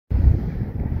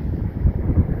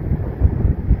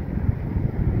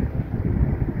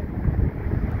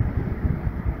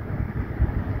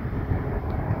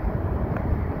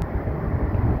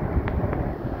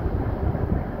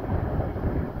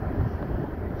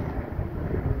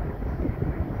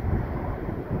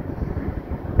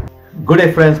Good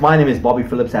day friends, my name is Bobby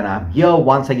Phillips and I'm here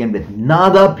once again with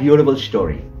another beautiful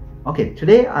story. Okay,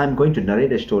 today I'm going to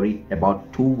narrate a story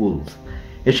about two wolves.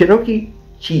 A Cherokee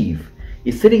chief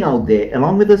is sitting out there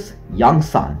along with his young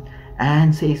son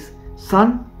and says,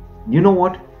 "Son, you know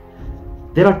what?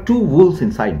 There are two wolves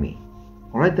inside me.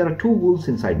 Alright, there are two wolves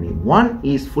inside me. One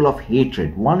is full of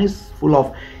hatred, one is full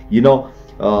of,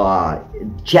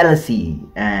 jealousy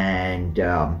and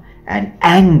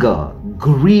anger,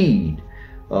 greed,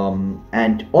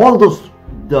 and all those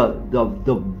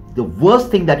the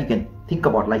worst thing that you can think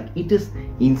about. Like, it is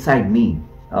inside me,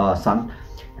 son.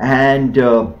 And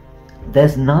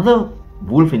there's another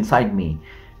wolf inside me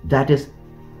that is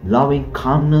loving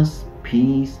kindness,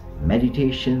 peace,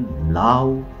 meditation,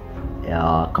 love,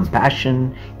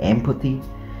 compassion, empathy,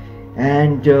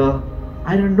 and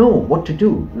I don't know what to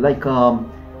do. Like,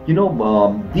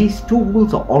 these two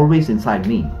wolves are always inside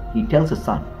me," he tells his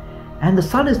son. And the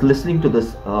son is listening to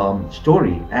this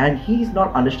story and he's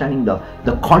not understanding the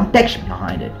context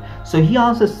behind it. So he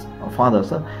asks his father,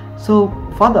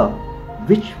 "Father,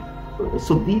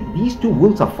 these two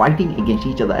wolves are fighting against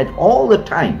each other at all the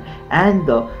time, and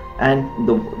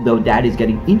the dad is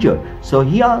getting injured." So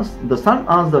the son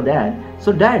asks the dad,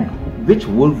 "So dad, which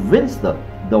wolf wins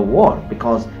the war?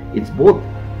 Because it's both,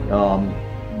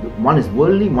 one is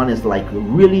worldly, one is like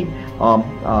really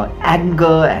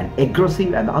anger and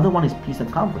aggressive, and the other one is peace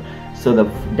and comfort." So the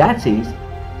dad says,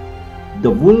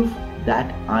 "The wolf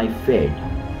that I fed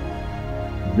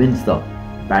wins the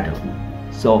battle."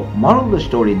 So moral of the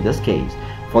story in this case,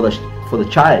 for the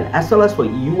child as well as for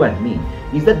you and me,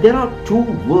 is that there are two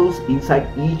wolves inside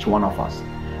each one of us.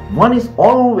 One is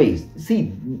always,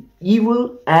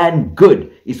 evil and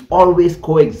good is always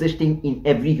coexisting in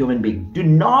every human being. Do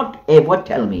not ever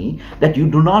tell me that you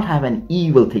do not have an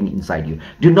evil thing inside you.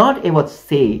 Do not ever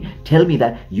tell me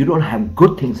that you don't have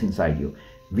good things inside you.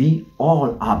 We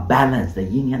all are balanced, the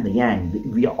yin and the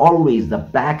yang. We are always the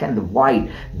black and the white,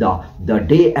 the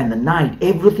day and the night.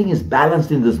 Everything is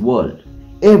balanced in this world.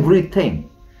 Everything.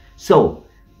 So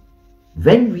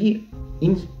when we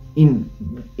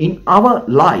in our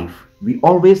life, we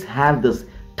always have this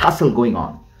tussle going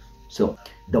on. So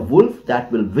the wolf that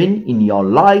will win in your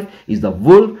life is the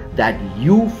wolf that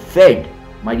you fed.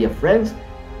 My dear friends,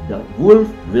 that wolf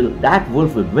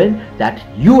will win that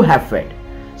you have fed.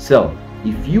 So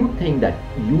if you think that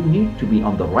you need to be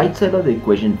on the right side of the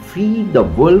equation, feed the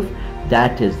wolf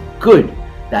that is good,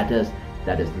 that is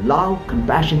love,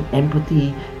 compassion,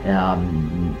 empathy,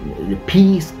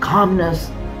 peace, calmness,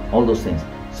 all those things.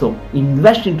 So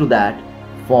invest into that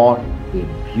for a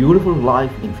beautiful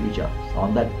life in future. So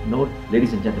on that note,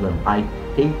 ladies and gentlemen, I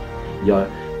take your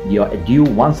adieu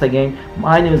once again.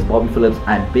 My name is Bobby Phillips.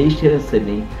 I'm based here in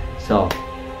Sydney. So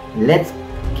let's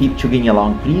keep chugging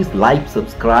along. Please like,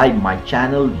 subscribe my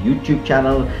channel, YouTube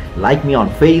channel. Like me on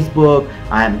Facebook.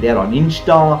 I am there on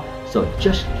Insta. So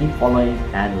just keep following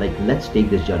and let's take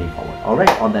this journey forward.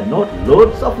 Alright, on that note,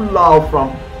 loads of love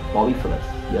from Bobby Phillips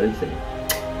here in Sydney.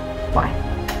 Bye.